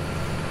too.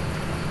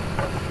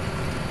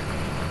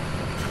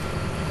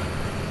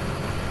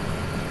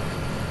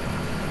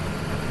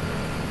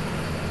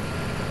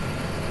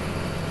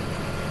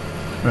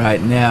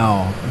 Right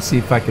now, let's see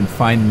if I can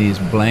find these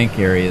blank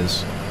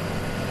areas.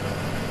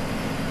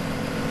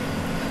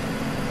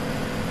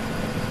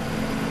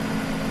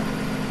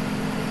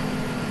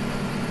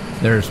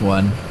 There's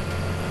one.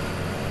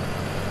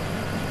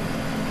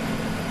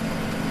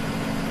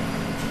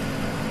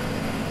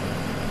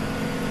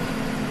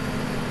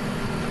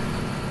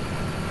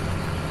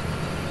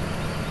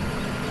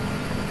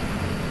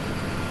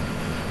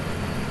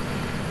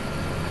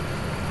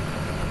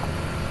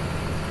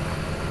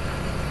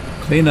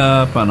 Clean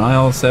up on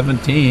aisle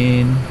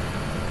 17.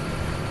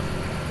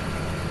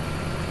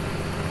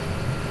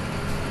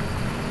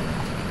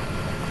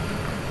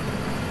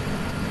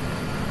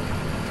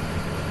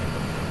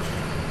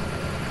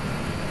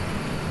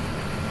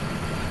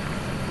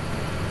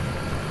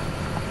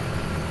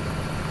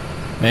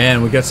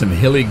 Man, we got some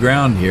hilly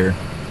ground here.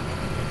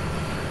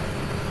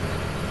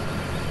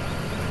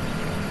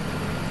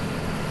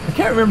 I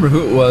can't remember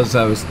who it was.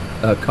 I was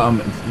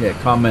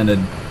commented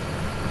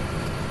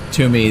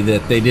to me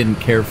that they didn't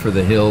care for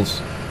the hills.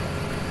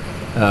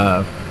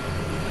 I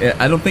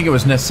don't think it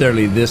was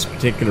necessarily this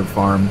particular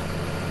farm.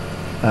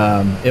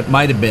 It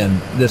might have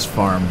been this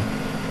farm,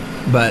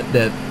 but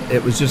that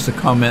it was just a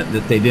comment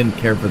that they didn't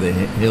care for the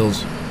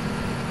hills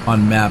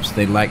on maps.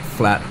 They liked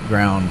flat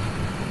ground.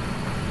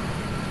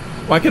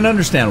 Well, I can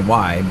understand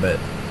why, but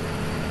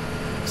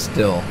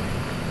still,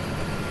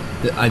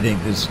 I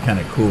think this is kind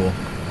of cool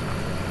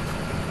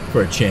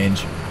for a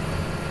change.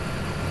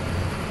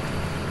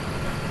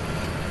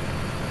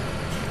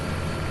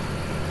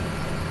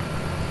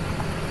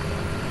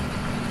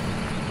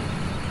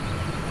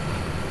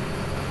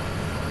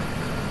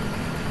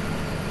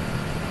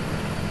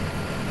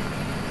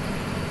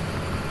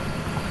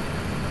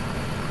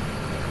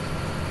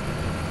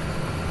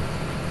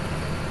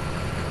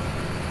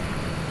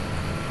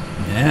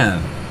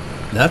 Man,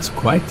 that's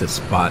quite the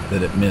spot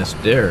that it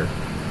missed there.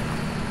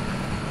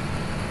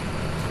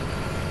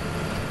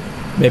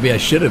 Maybe I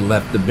should have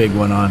left the big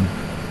one on.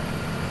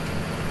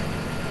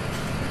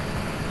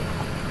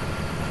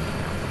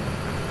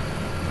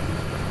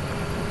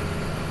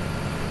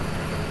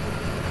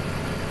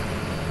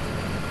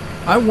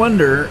 I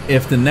wonder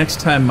if the next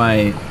time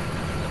I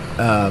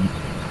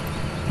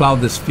plow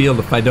this field,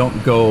 if I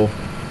don't go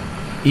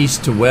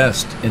east to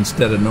west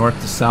instead of north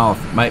to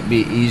south, it might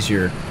be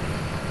easier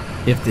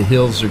if the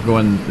hills are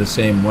going the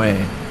same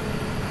way.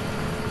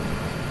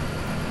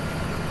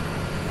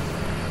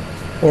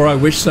 Or I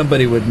wish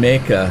somebody would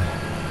make a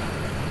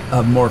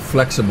more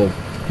flexible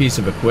piece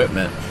of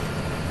equipment.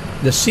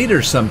 The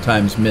seeders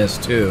sometimes miss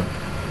too,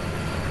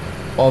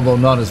 although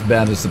not as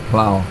bad as the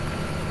plow.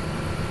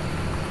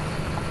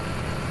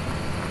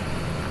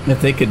 If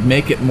they could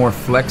make it more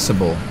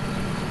flexible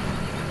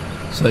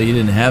so you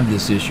didn't have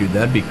this issue,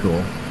 that'd be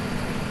cool.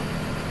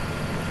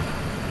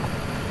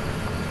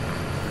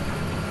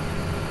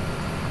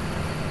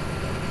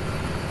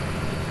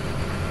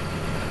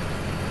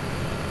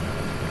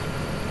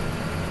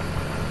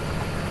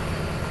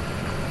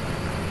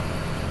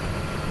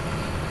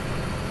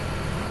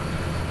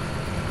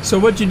 So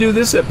what'd you do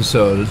this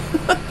episode?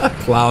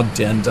 Plowed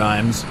 10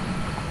 times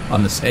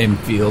on the same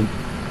field.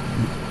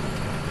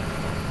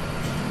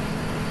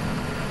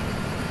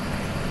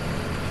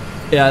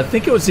 Yeah, I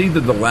think it was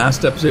either the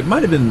last episode, it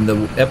might have been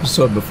the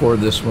episode before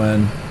this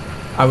one.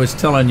 I was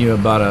telling you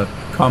about a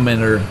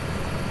commenter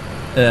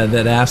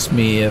that asked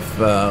me if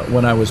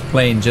when I was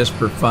playing just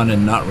for fun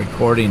and not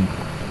recording,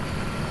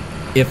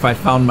 if I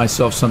found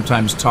myself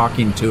sometimes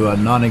talking to a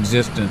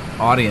non-existent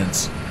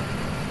audience.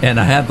 And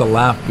I had to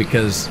laugh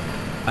because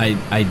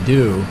I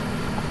do.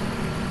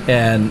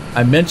 And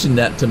I mentioned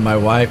that to my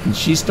wife and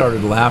she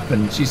started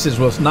laughing. She says,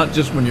 well, it's not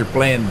just when you're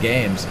playing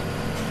games.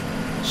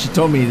 She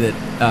told me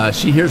that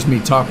she hears me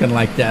talking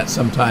like that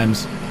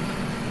sometimes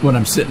when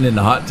I'm sitting in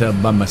the hot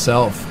tub by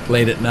myself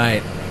late at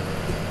night.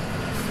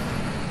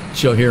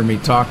 She'll hear me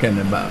talking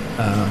about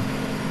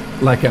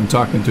like I'm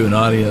talking to an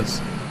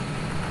audience.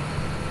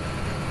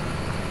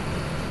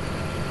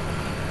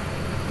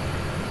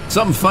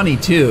 Something funny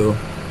too.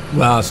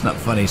 Well, it's not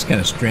funny, it's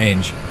kind of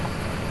strange.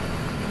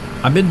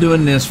 I've been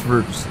doing this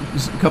for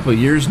a couple of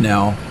years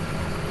now.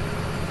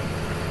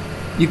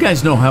 You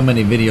guys know how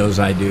many videos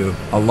I do.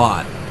 A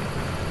lot.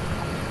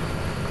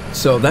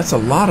 So that's a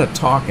lot of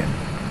talking.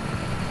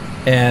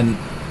 And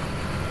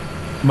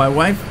my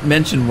wife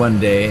mentioned one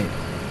day,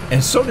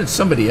 and so did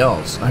somebody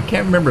else. I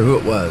can't remember who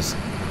it was.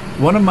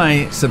 One of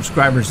my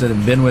subscribers that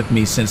have been with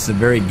me since the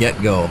very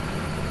get-go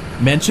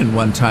mentioned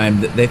one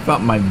time that they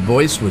thought my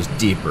voice was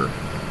deeper.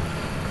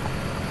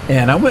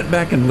 And I went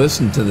back and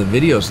listened to the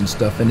videos and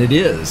stuff, and it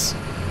is.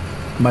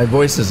 My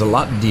voice is a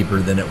lot deeper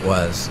than it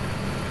was.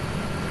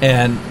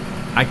 And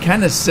I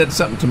kind of said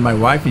something to my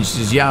wife, and she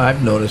says, yeah,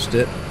 I've noticed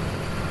it.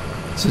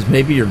 She says,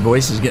 maybe your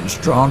voice is getting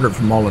stronger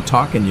from all the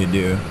talking you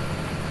do.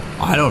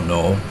 I don't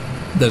know.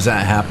 Does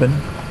that happen?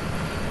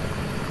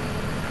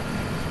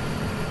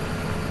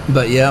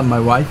 But yeah, my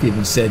wife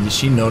even said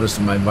she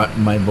noticed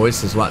my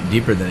voice is a lot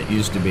deeper than it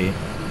used to be.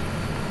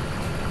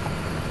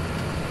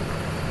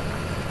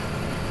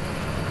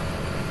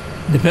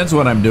 Depends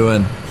what I'm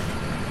doing.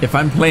 If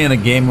I'm playing a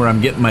game where I'm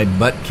getting my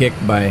butt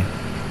kicked by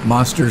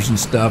monsters and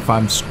stuff,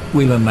 I'm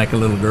squealing like a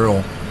little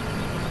girl.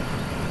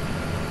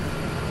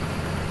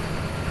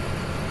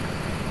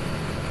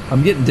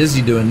 I'm getting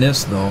dizzy doing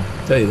this though,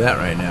 I'll tell you that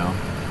right now.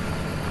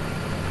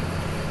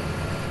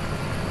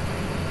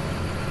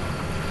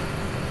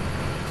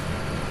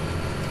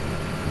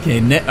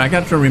 Okay, I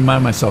got to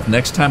remind myself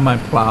next time I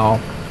plow,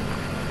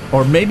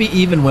 or maybe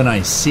even when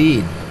I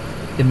seed,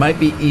 it might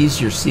be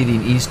easier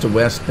seeding east to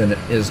west than it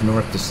is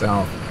north to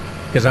south.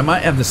 Because I might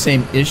have the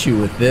same issue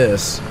with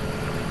this,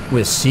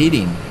 with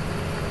seating,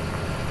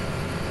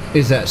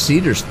 is that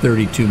cedar's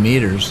 32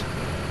 meters.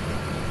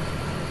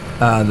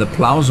 The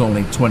plow's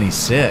only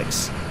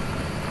 26.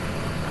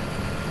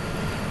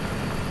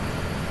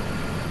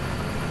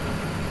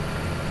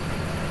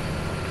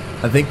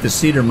 I think the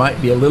cedar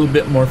might be a little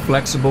bit more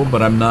flexible,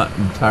 but I'm not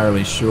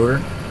entirely sure.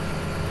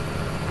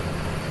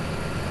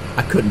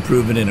 I couldn't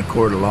prove it in a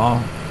court of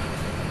law.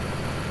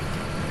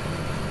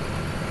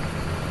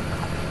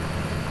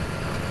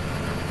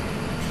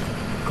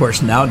 Of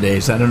course,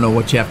 nowadays, I don't know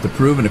what you have to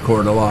prove in a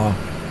court of law.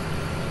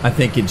 I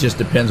think it just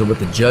depends on what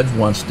the judge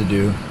wants to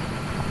do.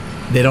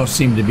 They don't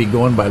seem to be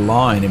going by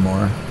law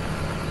anymore.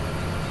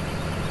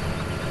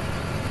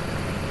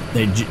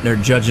 They're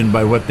judging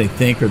by what they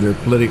think are their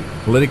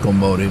political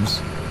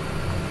motives.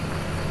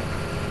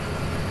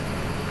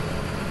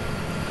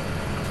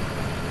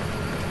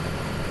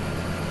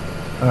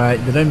 All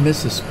right, did I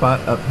miss a spot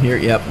up here?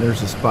 Yep,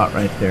 there's a spot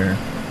right there.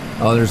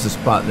 Oh, there's a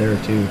spot there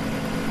too.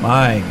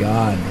 My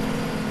God.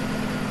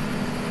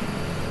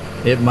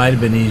 It might have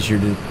been easier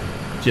to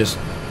just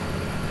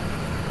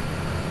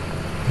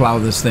plow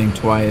this thing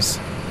twice.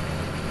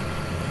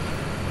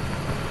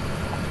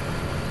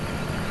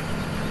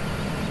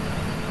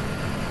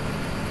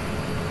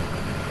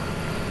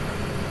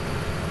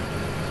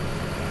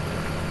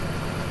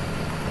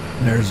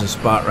 There's a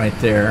spot right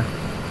there.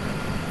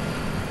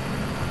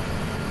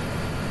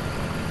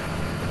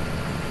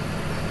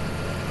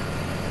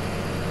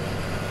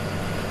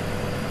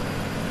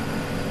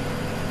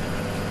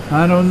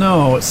 I don't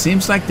know. It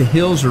seems like the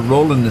hills are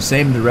rolling the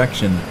same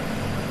direction.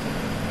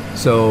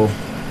 So,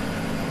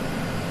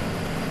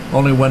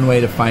 only one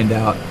way to find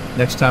out.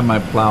 Next time I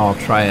plow, I'll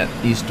try it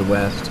east to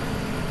west.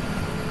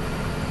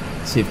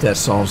 See if that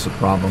solves the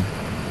problem.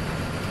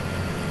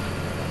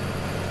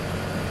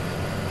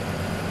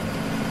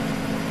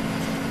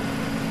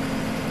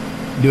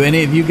 Do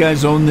any of you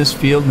guys own this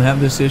field and have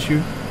this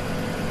issue?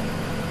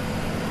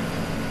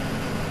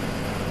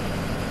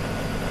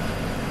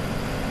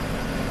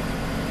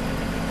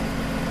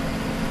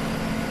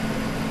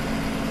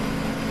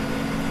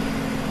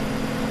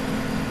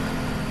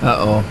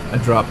 Uh-oh, I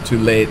dropped too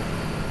late.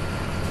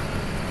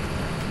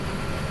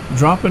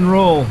 Drop and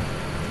roll.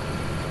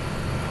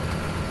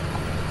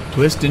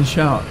 Twist and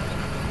shout.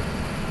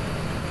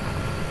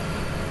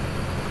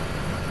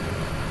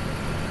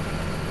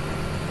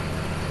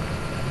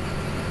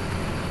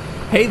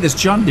 Hey, this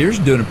John Deere's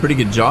doing a pretty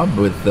good job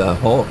with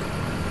Hulk.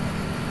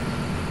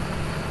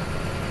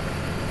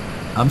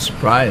 I'm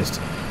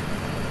surprised.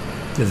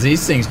 Because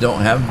these things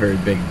don't have very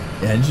big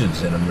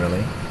engines in them,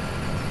 really.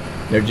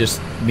 They're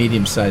just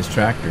medium-sized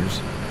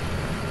tractors.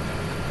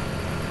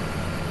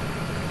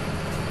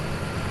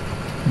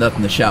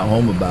 Nothing to shout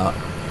home about.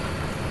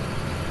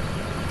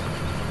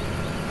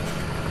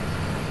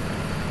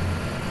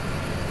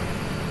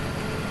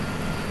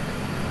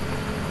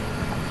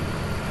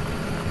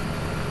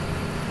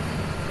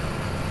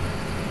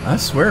 I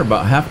swear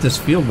about half this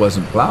field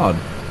wasn't plowed.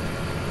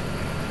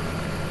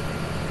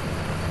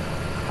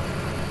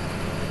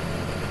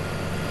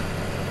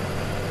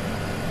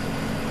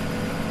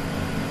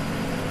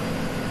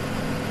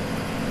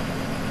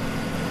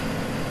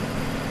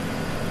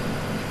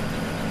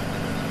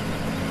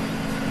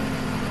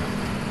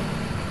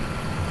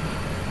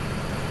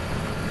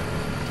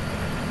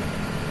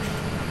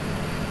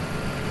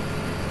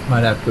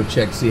 Might have to go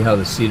check, see how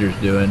the cedar's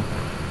doing.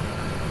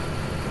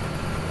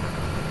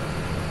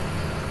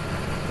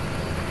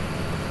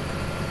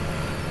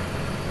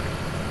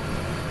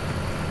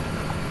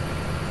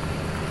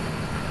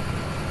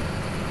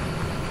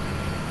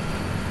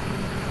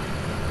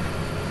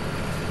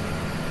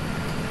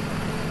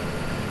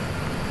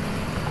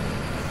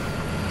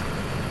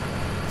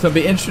 So it'll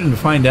be interesting to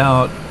find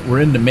out. We're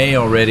into May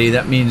already.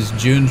 That means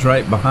June's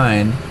right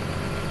behind.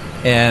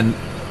 And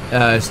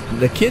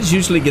the kids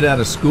usually get out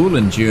of school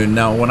in June.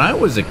 Now, when I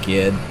was a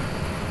kid,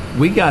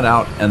 we got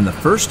out on the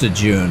 1st of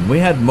June. We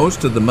had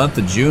most of the month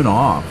of June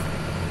off.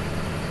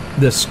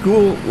 The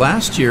school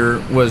last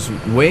year was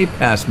way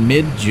past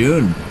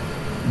mid-June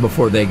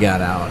before they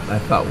got out. I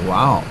thought,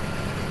 wow.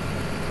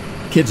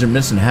 Kids are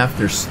missing half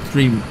their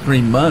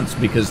three months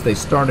because they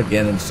start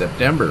again in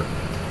September.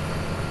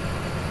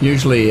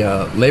 Usually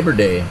Labor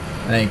Day,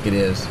 I think it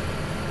is.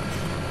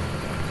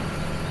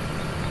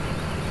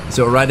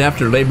 So right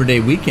after Labor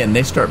Day weekend,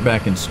 they start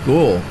back in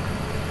school.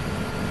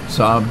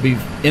 So I'll be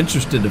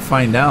interested to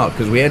find out,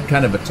 because we had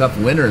kind of a tough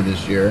winter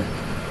this year,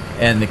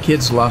 and the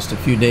kids lost a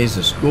few days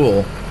of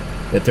school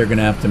that they're going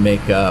to have to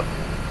make up.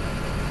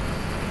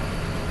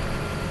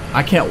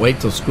 I can't wait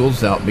till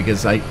school's out,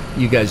 because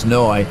you guys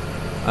know I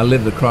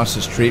live across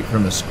the street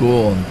from a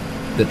school, and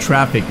the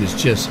traffic is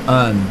just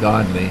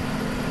ungodly.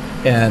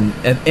 And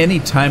at any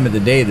time of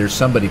the day, there's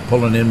somebody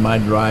pulling in my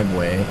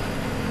driveway,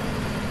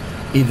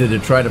 either to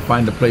try to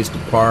find a place to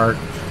park,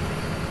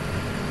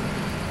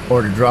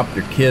 or to drop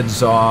their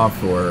kids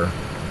off, or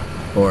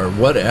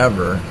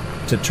whatever,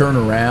 to turn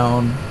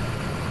around.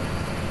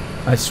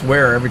 I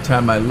swear every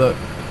time I look,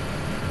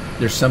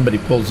 there's somebody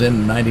pulls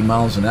in 90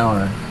 miles an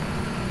hour.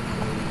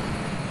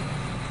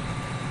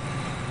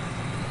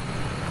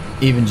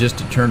 even just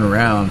to turn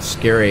around.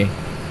 Scary.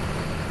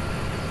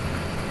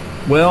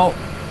 Well,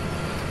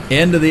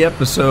 end of the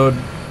episode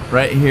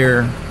right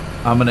here.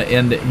 I'm going to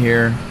end it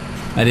here.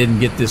 I didn't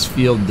get this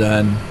field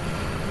done.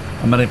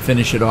 I'm going to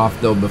finish it off,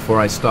 though, before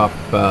I stop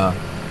the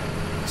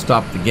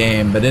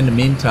game. But in the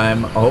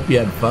meantime, I hope you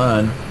had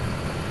fun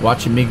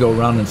watching me go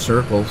around in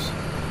circles.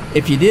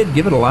 If you did,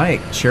 give it a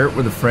like, share it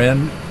with a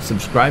friend,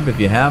 subscribe if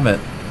you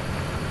haven't,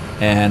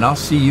 and I'll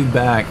see you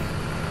back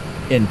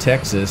in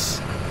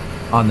Texas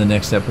on the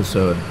next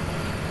episode.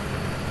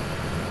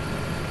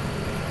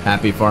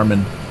 Happy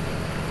farming.